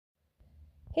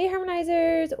Hey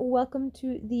Harmonizers, welcome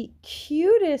to the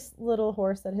cutest little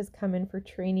horse that has come in for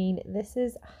training. This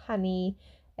is Honey,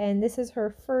 and this is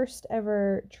her first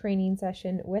ever training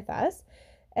session with us.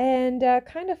 And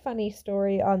kind of funny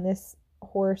story on this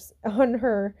horse on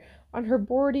her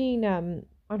boarding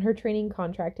on her training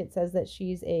contract. It says that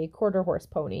she's a quarter horse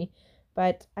pony,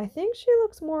 but I think she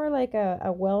looks more like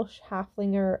a Welsh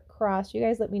Halflinger cross. You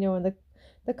guys let me know in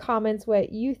the comments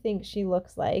what you think she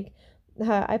looks like.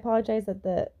 I apologize that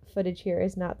the footage here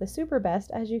is not the super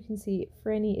best. As you can see,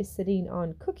 Franny is sitting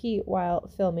on Cookie while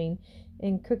filming,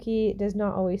 and Cookie does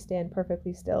not always stand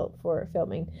perfectly still for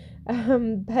filming.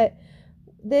 But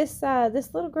this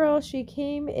little girl, she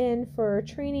came in for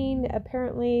training.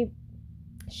 Apparently,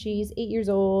 she's 8 years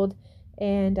old,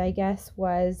 and I guess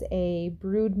was a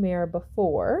broodmare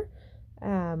before,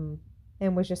 um,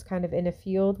 and was just kind of in a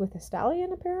field with a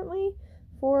stallion apparently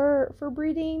for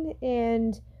breeding.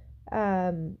 And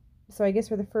um, so I guess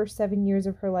for the first 7 years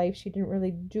of her life, she didn't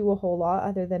really do a whole lot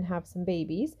other than have some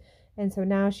babies. And so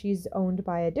now she's owned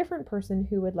by a different person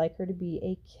who would like her to be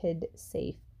a kid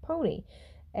safe pony.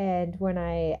 And when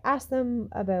I asked them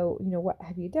about, what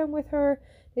have you done with her,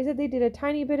 they said they did a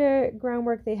tiny bit of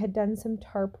groundwork. They had done some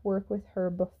tarp work with her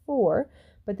before,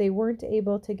 but they weren't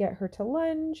able to get her to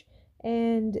lunge.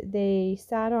 And they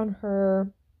sat on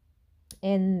her,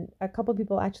 and a couple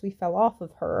people actually fell off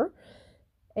of her.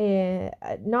 And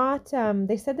not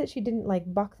they said that she didn't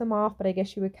like buck them off, but I guess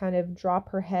she would kind of drop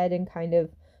her head and kind of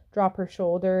drop her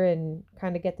shoulder and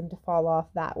kind of get them to fall off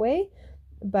that way.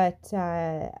 But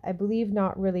I believe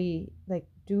not really like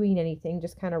doing anything,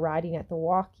 just kind of riding at the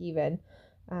walk even.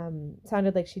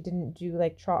 Sounded like she didn't do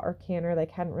like trot or canter,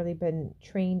 like hadn't really been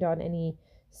trained on any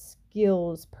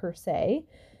skills per se.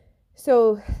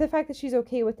 So the fact that she's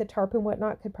okay with the tarp and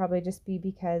whatnot could probably just be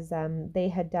because they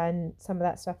had done some of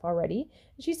that stuff already.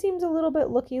 She seems a little bit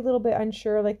looky, a little bit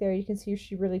unsure. Like there, you can see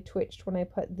she really twitched when I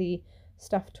put the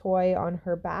stuffed toy on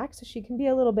her back. So she can be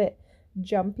a little bit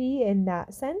jumpy in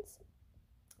that sense.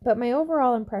 But my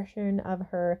overall impression of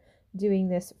her doing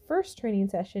this first training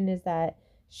session is that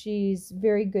she's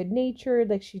very good natured.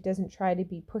 Like she doesn't try to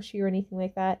be pushy or anything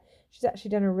like that. She's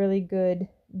actually done a really good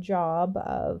job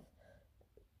of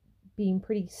being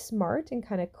pretty smart and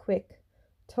kind of quick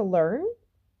to learn.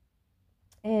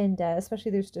 And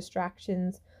especially there's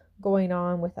distractions going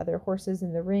on with other horses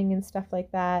in the ring and stuff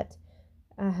like that.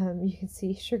 You can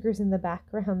see Sugar's in the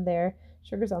background there.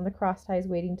 Sugar's on the cross ties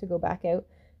waiting to go back out.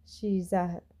 She's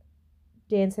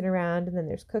dancing around, and then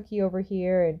there's Cookie over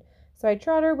here. And so I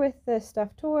trot her with the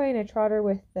stuffed toy and I trot her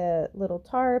with the little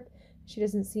tarp. She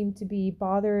doesn't seem to be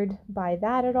bothered by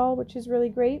that at all, which is really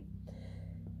great.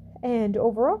 And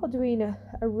overall doing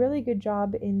a really good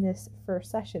job in this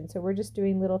first session. So we're just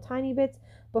doing little tiny bits.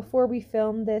 Before we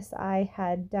filmed this, I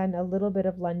had done a little bit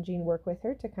of lunging work with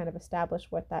her to kind of establish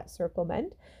what that circle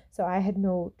meant. So I had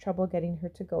no trouble getting her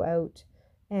to go out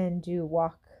and do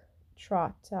walk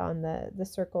trot on the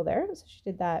circle there. So she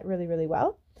did that really, really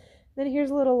well. Then here's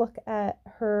a little look at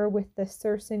her with the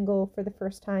surcingle for the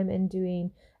first time and doing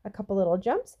a couple little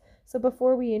jumps. So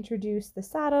before we introduce the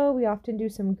saddle, we often do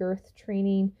some girth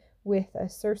training with a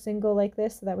surcingle like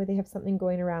this, so that way they have something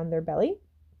going around their belly.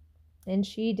 And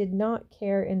she did not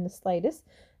care in the slightest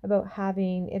about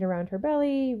having it around her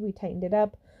belly. We tightened it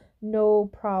up, no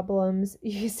problems.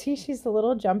 You see she's a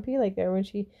little jumpy like there when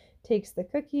she takes the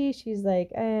cookie. She's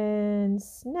like, and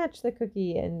snatch the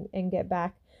cookie and get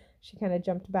back. She kind of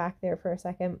jumped back there for a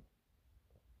second.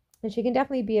 And she can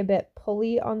definitely be a bit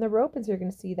pulley on the rope, and so you're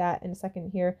going to see that in a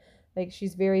second here. Like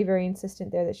she's very, very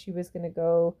insistent there that she was going to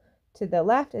go to the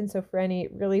left, and so Franny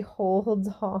really holds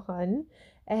on,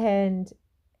 and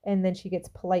then she gets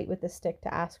polite with the stick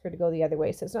to ask her to go the other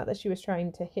way. So it's not that she was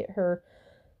trying to hit her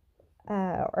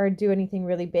or do anything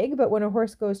really big, but when a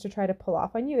horse goes to try to pull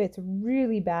off on you, it's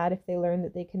really bad if they learn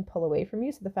that they can pull away from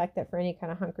you. So the fact that Franny kind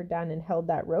of hunkered down and held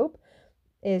that rope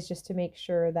is just to make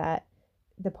sure that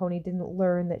the pony didn't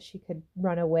learn that she could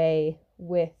run away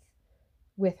with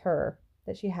her,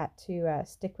 that she had to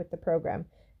stick with the program.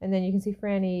 And then you can see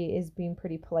Franny is being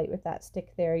pretty polite with that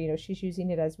stick there. She's using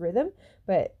it as rhythm,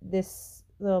 but this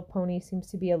little pony seems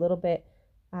to be a little bit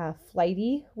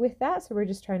flighty with that. So we're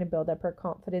just trying to build up her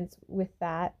confidence with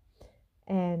that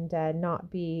and not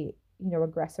be,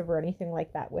 aggressive or anything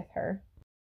like that with her.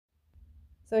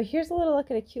 So here's a little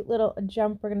look at a cute little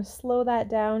jump. We're going to slow that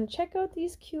down. Check out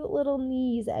these cute little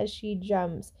knees as she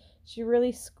jumps. She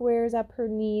really squares up her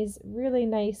knees. Really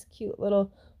nice, cute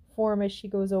little form as she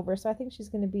goes over. So I think she's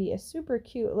going to be a super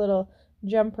cute little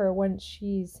jumper once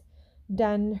she's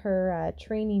done her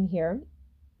training here.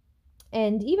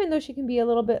 And even though she can be a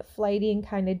little bit flighty and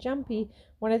kind of jumpy,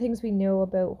 one of the things we know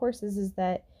about horses is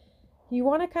that you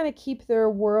want to kind of keep their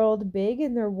world big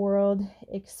and their world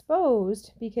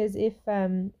exposed, because if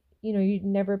you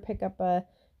never pick up a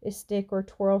stick or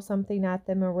twirl something at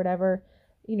them or whatever,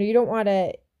 you don't want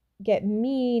to get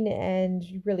mean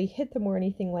and really hit them or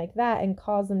anything like that and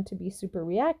cause them to be super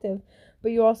reactive,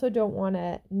 but you also don't want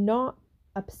to not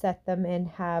upset them and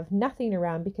have nothing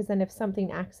around, because then if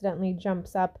something accidentally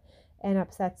jumps up and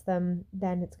upsets them,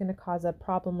 then it's going to cause a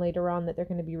problem later on that they're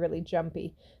going to be really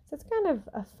jumpy. So it's kind of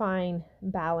a fine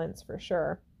balance for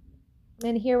sure.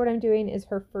 And here what I'm doing is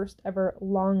her first ever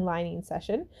long lining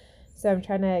session. So I'm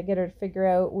trying to get her to figure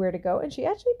out where to go. And she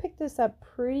actually picked this up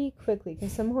pretty quickly,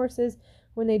 because some horses,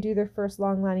 when they do their first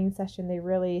long lining session, they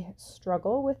really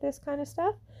struggle with this kind of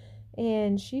stuff.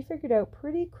 And she figured out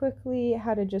pretty quickly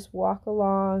how to just walk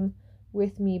along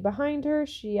with me behind her.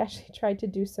 She actually tried to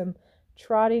do some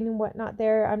trotting and whatnot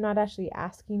there. I'm not actually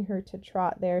asking her to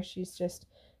trot there. She's just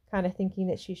kind of thinking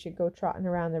that she should go trotting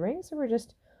around the ring. So we're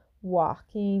just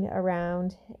walking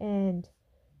around and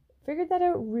figured that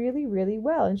out really, really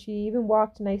well. And she even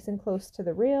walked nice and close to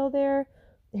the rail there.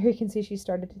 There you can see she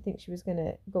started to think she was going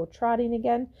to go trotting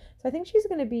again. So I think she's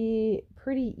going to be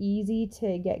pretty easy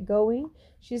to get going.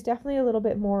 She's definitely a little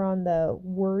bit more on the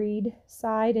worried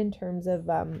side in terms of,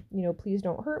 please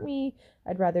don't hurt me.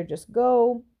 I'd rather just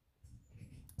go.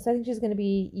 So I think she's going to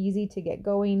be easy to get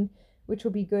going, which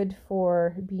will be good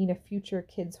for being a future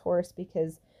kids horse,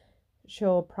 because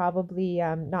she'll probably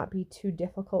not be too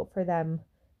difficult for them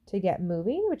to get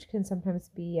moving, which can sometimes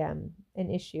be an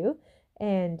issue.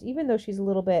 And even though she's a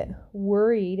little bit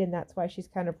worried, and that's why she's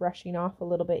kind of rushing off a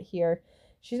little bit here,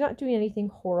 she's not doing anything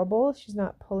horrible. She's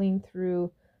not pulling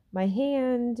through my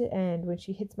hand, and when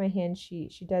she hits my hand,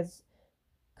 she does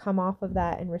come off of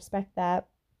that and respect that.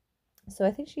 So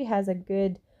I think she has a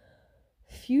good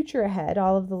future ahead,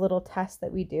 all of the little tests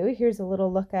that we do. Here's a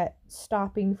little look at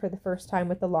stopping for the first time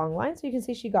with the long line. So you can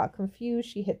see she got confused.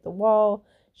 She hit the wall.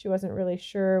 She wasn't really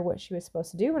sure what she was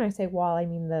supposed to do. When I say wall, I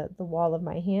mean the wall of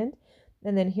my hand.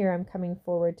 And then here I'm coming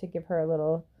forward to give her a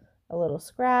little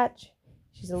scratch.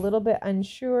 She's a little bit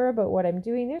unsure about what I'm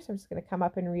doing there, so I'm just going to come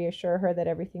up and reassure her that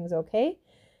everything's okay.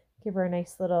 Give her a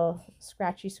nice little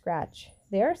scratchy scratch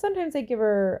there. Sometimes I give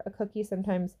her a cookie,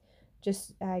 sometimes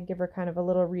just give her kind of a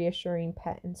little reassuring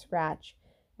pet and scratch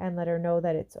and let her know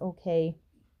that it's okay,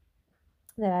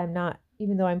 that I'm not,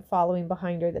 even though I'm following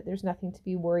behind her, that there's nothing to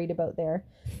be worried about there,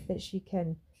 that she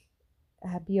can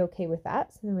be okay with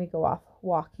that. So then we go off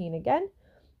walking again.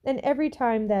 And every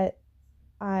time that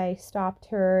I stopped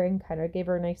her and kind of gave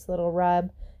her a nice little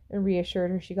rub and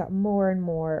reassured her, she got more and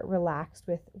more relaxed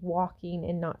with walking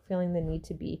and not feeling the need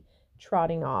to be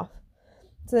trotting off.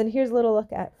 So then here's a little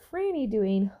look at Franny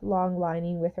doing long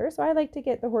lining with her. So I like to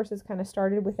get the horses kind of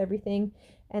started with everything.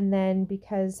 And then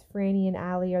because Franny and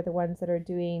Allie are the ones that are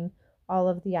doing all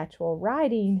of the actual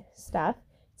riding stuff,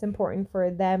 it's important for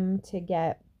them to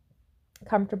get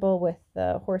comfortable with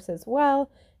the horse as well,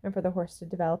 and for the horse to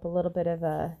develop a little bit of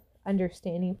a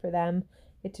understanding for them,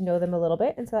 get to know them a little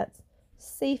bit. And so that's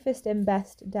safest and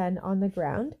best done on the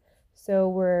ground. So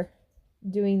we're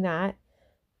doing that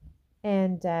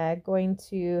and going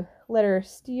to let her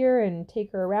steer and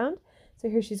take her around. So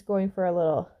here she's going for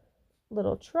a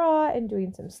little trot and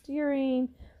doing some steering,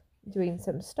 doing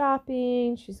some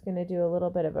stopping. She's going to do a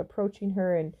little bit of approaching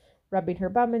her and rubbing her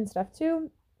bum and stuff too.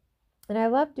 And I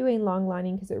love doing long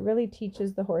lining because it really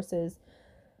teaches the horses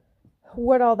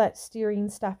what all that steering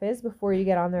stuff is before you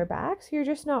get on their backs. You're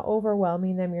just not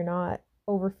overwhelming them. You're not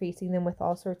overfacing them with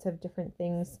all sorts of different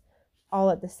things all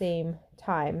at the same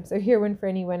time. So here when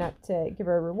Franny went up to give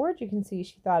her a reward, you can see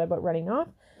she thought about running off.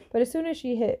 But as soon as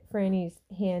she hit Franny's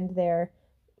hand there,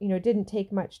 it didn't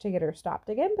take much to get her stopped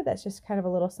again. But that's just kind of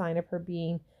a little sign of her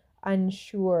being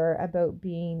unsure about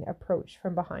being approached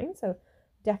from behind. So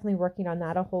definitely working on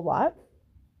that a whole lot,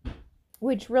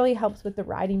 which really helps with the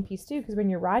riding piece too, because when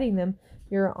you're riding them,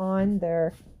 you're on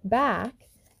their back,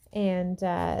 and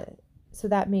so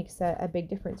that makes a big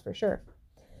difference for sure.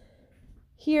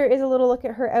 Here is a little look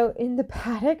at her out in the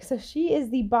paddock. So she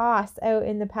is the boss out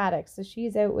in the paddock. So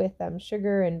she's out with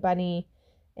Sugar and Bunny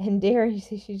and Dare. You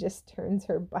see she just turns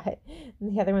her butt,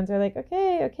 and the other ones are like,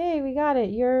 okay, we got it,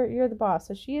 you're the boss.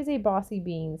 So she is a bossy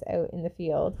beans out in the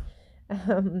field.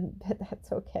 But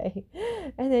that's okay.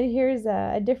 And then here's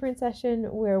a different session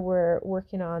where we're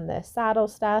working on the saddle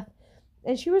stuff,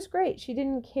 and she was great. She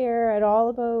didn't care at all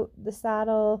about the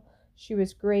saddle. She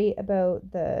was great about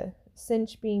the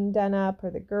cinch being done up,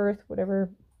 or the girth,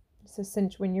 whatever. It's a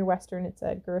cinch when you're Western, it's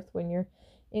a girth when you're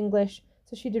English.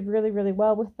 So she did really, really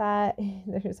well with that.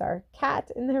 There's our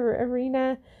cat in the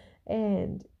arena.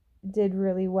 and did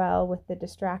really well with the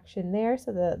distraction there.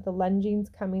 So the lunging's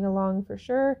coming along for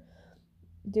sure,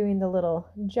 doing the little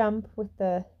jump with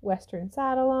the Western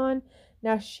saddle on.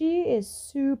 Now she is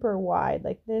super wide.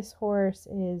 Like this horse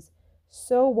is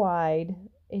so wide.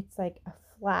 It's like a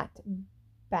flat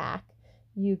back.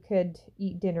 You could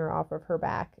eat dinner off of her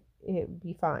back. It would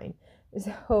be fine.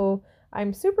 So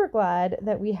I'm super glad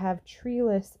that we have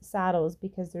treeless saddles,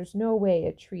 because there's no way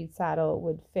a treed saddle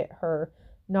would fit her,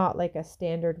 not like a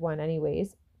standard one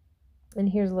anyways. And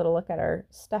here's a little look at our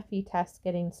stuffy test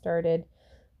getting started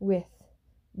with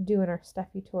doing our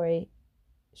stuffy toy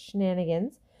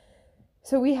shenanigans.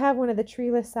 So we have one of the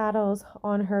treeless saddles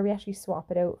on her. We actually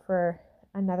swap it out for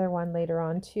another one later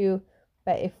on too.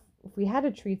 But if we had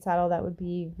a treed saddle, that would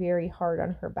be very hard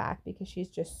on her back because she's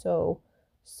just so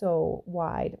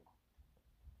wide.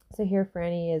 So here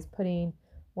Franny is putting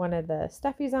one of the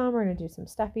stuffies on. We're going to do some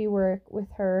stuffy work with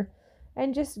her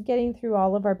and just getting through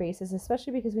all of our bases,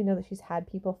 especially because we know that she's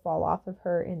had people fall off of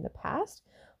her in the past.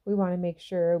 We want to make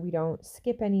sure we don't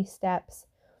skip any steps,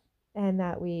 and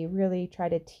that we really try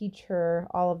to teach her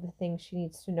all of the things she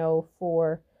needs to know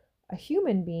for a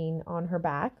human being on her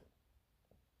back,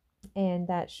 and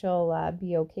that she'll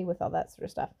be okay with all that sort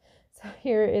of stuff. So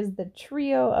here is the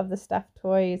trio of the stuffed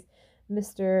toys.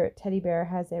 Mr. Teddy Bear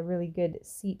has a really good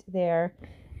seat there,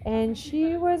 and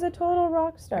she was a total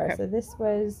rock star. Okay. So this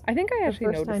was, I think I actually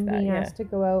the first time being asked to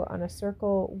go out on a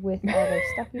circle with all those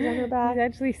stuffies on her back. She's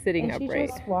actually sitting and upright.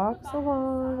 She just walks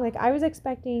along. Like, I was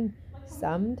expecting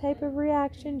some type of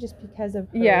reaction just because of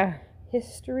her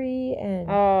history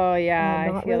and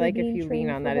I feel like if you lean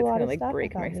on that, it's gonna like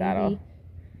break my saddle.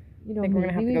 You know, I think we're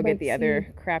gonna have to go get the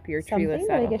other crappier treeless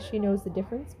saddle. But I guess she knows the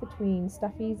difference between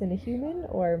stuffies and a human,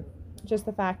 or just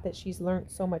the fact that she's learned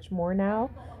so much more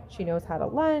now. She knows how to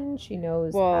lunge. She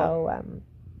knows how.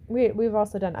 We've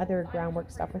also done other groundwork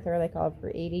stuff with her, like all of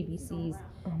her 8 ABCs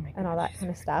and all that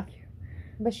kind of stuff.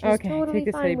 But she's totally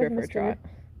fine with Mr.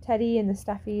 Teddy and the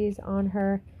stuffies on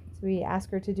her. So we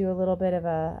ask her to do a little bit of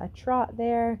a trot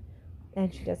there,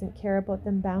 and she doesn't care about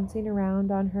them bouncing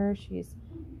around on her. She's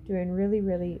doing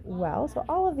really well. So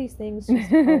all of these things just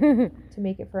help to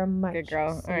make it for a much good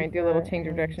girl. All right, do a little change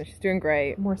of direction. She's doing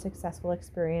great. More successful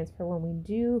experience for when we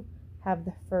do have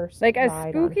the first like as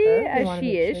spooky as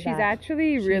she is, she's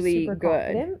actually really good.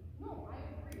 Confident.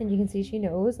 And you can see she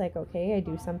knows, like, okay, I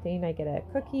do something, I get a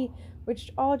cookie,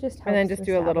 which all just helps. And then just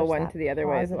do a little one to the other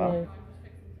way as well.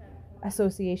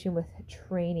 Association with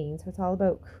training. So it's all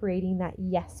about creating that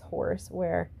yes horse,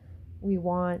 where we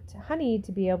want Honey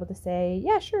to be able to say,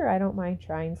 yeah, sure, I don't mind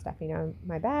trying stuffing on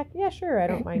my back. Yeah, sure, I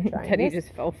don't mind trying Teddy this.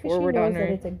 just fell forward on her.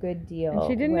 That it's a good deal. And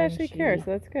she didn't actually care, so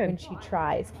that's good. When she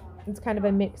tries. It's kind of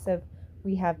a mix of,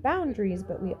 we have boundaries,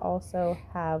 but we also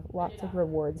have lots of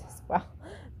rewards as well.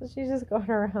 So she's just going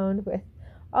around with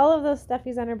all of those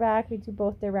stuffies on her back. We do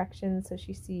both directions so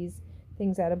she sees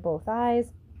things out of both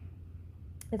eyes.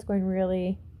 It's going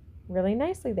really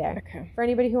nicely there. Okay. For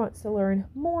anybody who wants to learn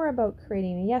more about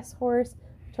creating a yes horse,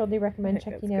 totally recommend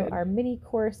checking out our mini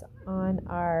course on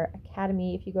our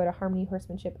academy. If you go to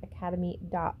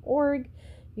harmonyhorsemanshipacademy.org,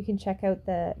 you can check out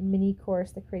the mini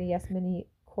course, the Create a Yes mini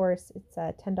course. It's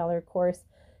a $10 course,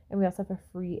 and we also have a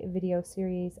free video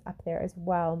series up there as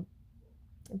well.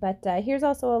 But here's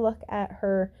also a look at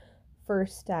her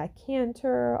first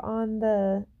canter on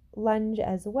the lunge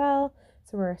as well.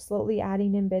 So we're slowly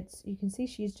adding in bits. You can see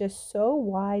she's just so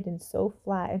wide and so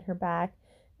flat in her back.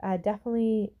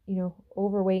 Definitely,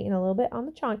 overweight and a little bit on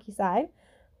the chonky side,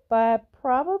 but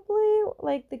probably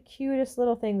like the cutest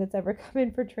little thing that's ever come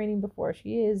in for training before.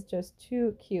 She is just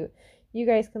too cute. You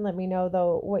guys can let me know,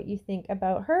 though, what you think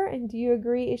about her, and do you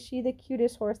agree? Is she the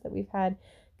cutest horse that we've had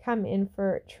come in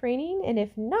for training? And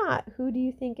if not, who do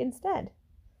you think instead?